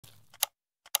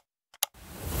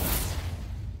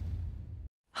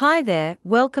Hi there,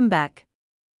 welcome back.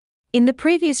 In the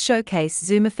previous Showcase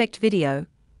Zoom Effect video,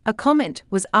 a comment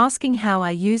was asking how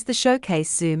I use the Showcase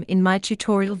Zoom in my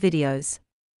tutorial videos.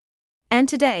 And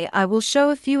today I will show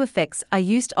a few effects I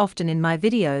used often in my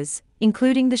videos,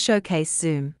 including the Showcase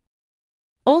Zoom.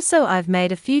 Also, I've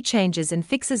made a few changes and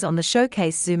fixes on the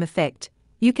Showcase Zoom effect.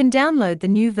 You can download the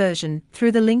new version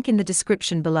through the link in the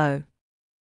description below.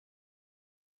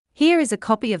 Here is a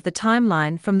copy of the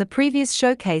timeline from the previous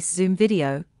Showcase Zoom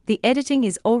video. The editing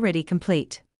is already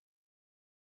complete.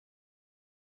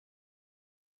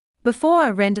 Before I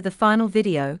render the final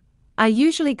video, I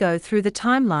usually go through the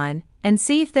timeline and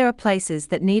see if there are places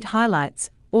that need highlights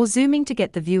or zooming to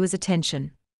get the viewer's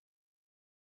attention.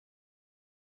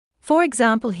 For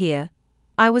example, here,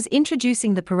 I was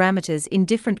introducing the parameters in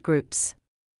different groups.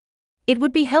 It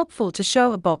would be helpful to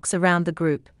show a box around the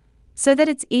group, so that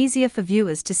it's easier for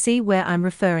viewers to see where I'm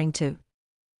referring to.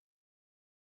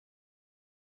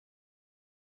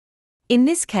 In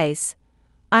this case,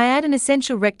 I add an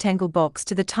essential rectangle box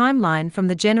to the timeline from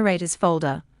the Generators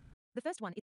folder. The first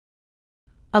one is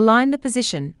align the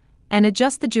position and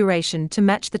adjust the duration to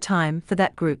match the time for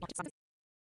that group.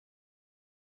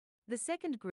 The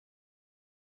second group,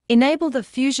 enable the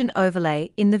Fusion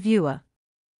overlay in the viewer.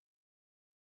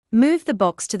 Move the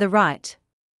box to the right.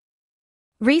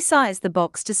 Resize the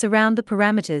box to surround the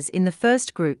parameters in the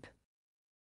first group.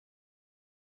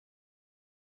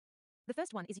 The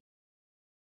first one is.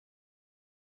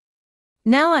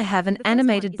 Now I have an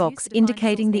animated box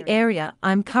indicating the area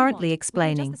I'm currently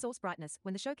explaining.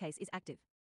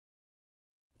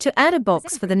 To add a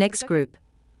box for the next group,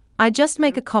 I just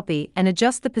make a copy and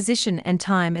adjust the position and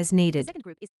time as needed.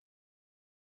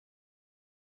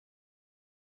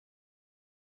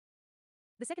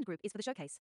 The second group is for the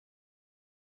showcase.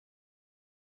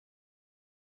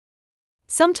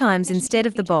 Sometimes instead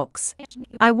of the box,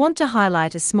 I want to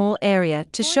highlight a small area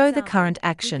to show the current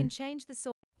action.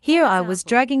 Here I was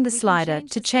dragging the slider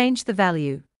to change the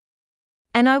value.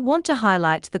 And I want to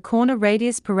highlight the corner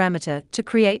radius parameter to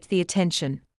create the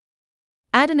attention.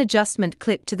 Add an adjustment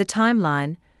clip to the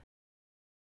timeline.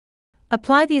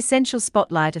 Apply the essential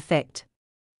spotlight effect.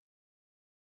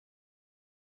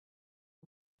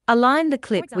 Align the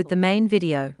clip with the main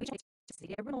video.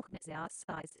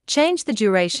 Change the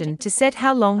duration to set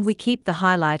how long we keep the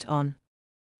highlight on.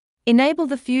 Enable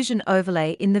the Fusion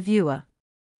overlay in the viewer.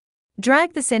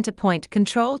 Drag the center point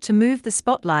control to move the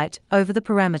spotlight over the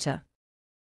parameter.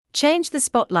 Change the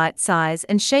spotlight size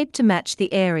and shape to match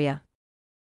the area.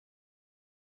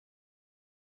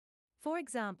 For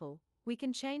example, we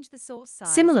can change the source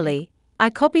size. Similarly,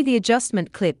 I copy the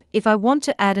adjustment clip if I want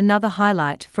to add another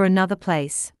highlight for another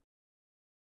place.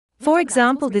 For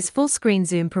example, this full screen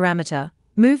zoom parameter,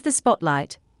 move the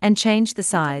spotlight, and change the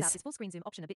size.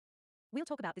 We'll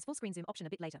talk about this full screen zoom option a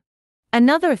bit later.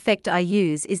 Another effect I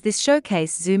use is this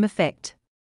Showcase Zoom effect.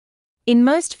 In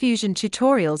most Fusion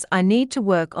tutorials, I need to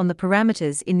work on the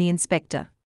parameters in the inspector.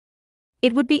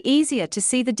 It would be easier to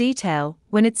see the detail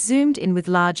when it's zoomed in with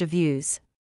larger views.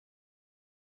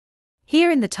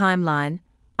 Here in the timeline,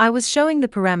 I was showing the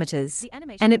parameters,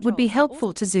 and it would be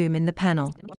helpful to zoom in the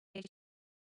panel.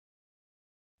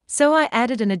 So I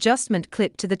added an adjustment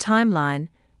clip to the timeline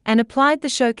and applied the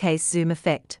Showcase Zoom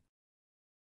effect.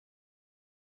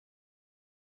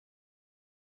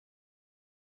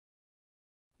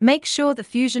 Make sure the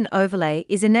Fusion overlay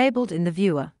is enabled in the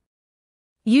viewer.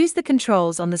 Use the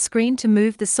controls on the screen to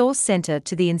move the source center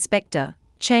to the inspector.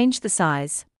 Change the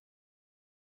size.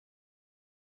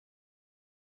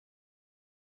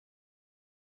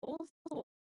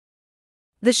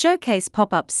 The showcase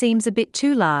pop-up seems a bit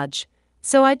too large,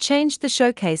 so I changed the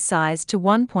showcase size to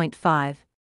 1.5.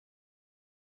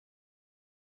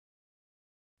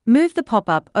 Move the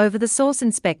pop-up over the source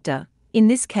inspector. In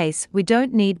this case, we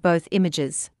don't need both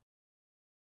images.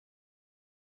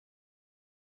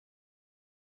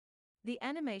 The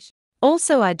animation.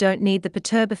 Also, I don't need the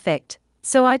perturb effect,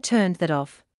 so I turned that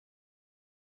off.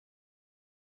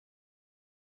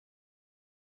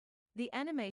 The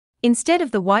animation. Instead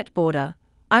of the white border,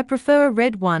 I prefer a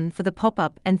red one for the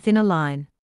pop-up and thinner line.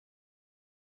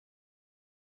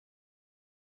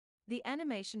 The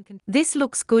animation. This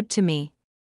looks good to me.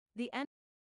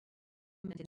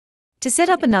 To set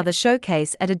up another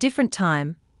showcase at a different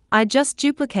time, I just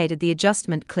duplicated the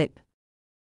adjustment clip.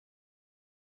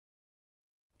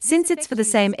 Since it's for the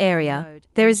same area,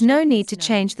 there is no need to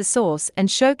change the source and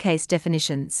showcase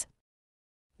definitions.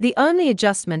 The only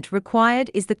adjustment required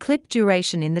is the clip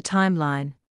duration in the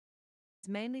timeline.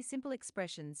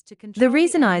 The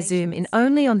reason I zoom in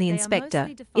only on the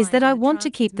inspector is that I want to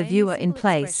keep the viewer in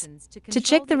place to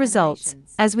check the results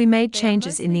as we made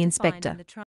changes in the inspector.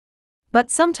 But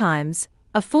sometimes,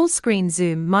 a full-screen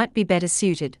zoom might be better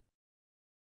suited.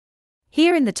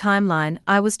 Here in the timeline,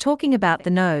 I was talking about the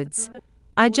nodes.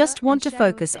 I just want to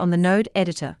focus on the node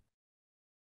editor.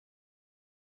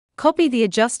 Copy the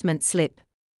adjustment slip.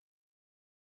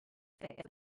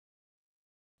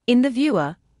 In the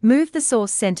viewer, move the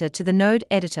source center to the node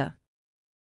editor.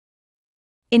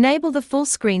 Enable the full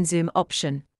screen zoom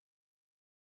option.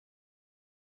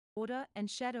 Border and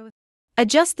shadow.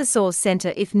 Adjust the source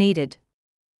center if needed.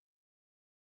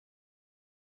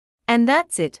 And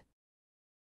that's it.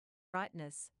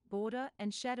 Brightness, border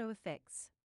and shadow effects.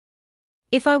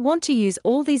 If I want to use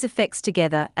all these effects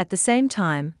together at the same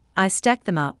time, I stack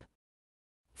them up.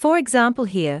 For example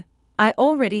here, I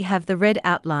already have the red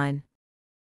outline.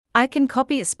 I can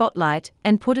copy a spotlight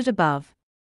and put it above.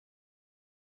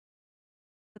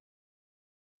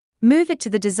 Move it to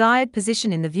the desired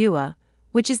position in the viewer,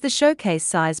 which is the showcase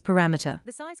size parameter.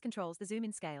 The size controls the zoom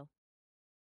in scale.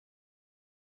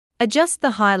 Adjust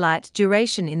the highlight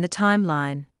duration in the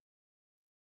timeline.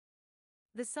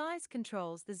 The size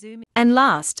controls the zoom. And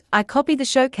last, I copy the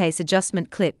showcase adjustment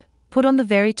clip, put on the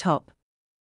very top.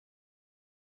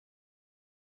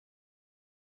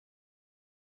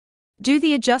 Do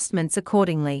the adjustments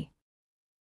accordingly.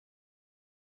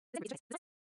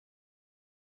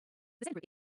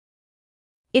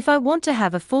 If I want to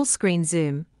have a full screen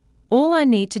zoom, all I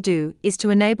need to do is to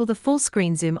enable the full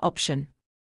screen zoom option.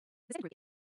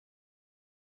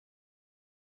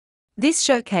 This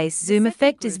showcase zoom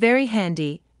effect is very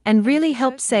handy and really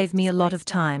helps save me a lot of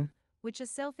time. Which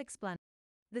is self-explanatory.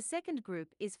 The second group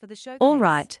is for the showcase.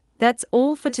 Alright, that's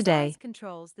all for today.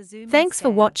 Thanks for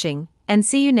watching and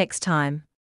see you next time.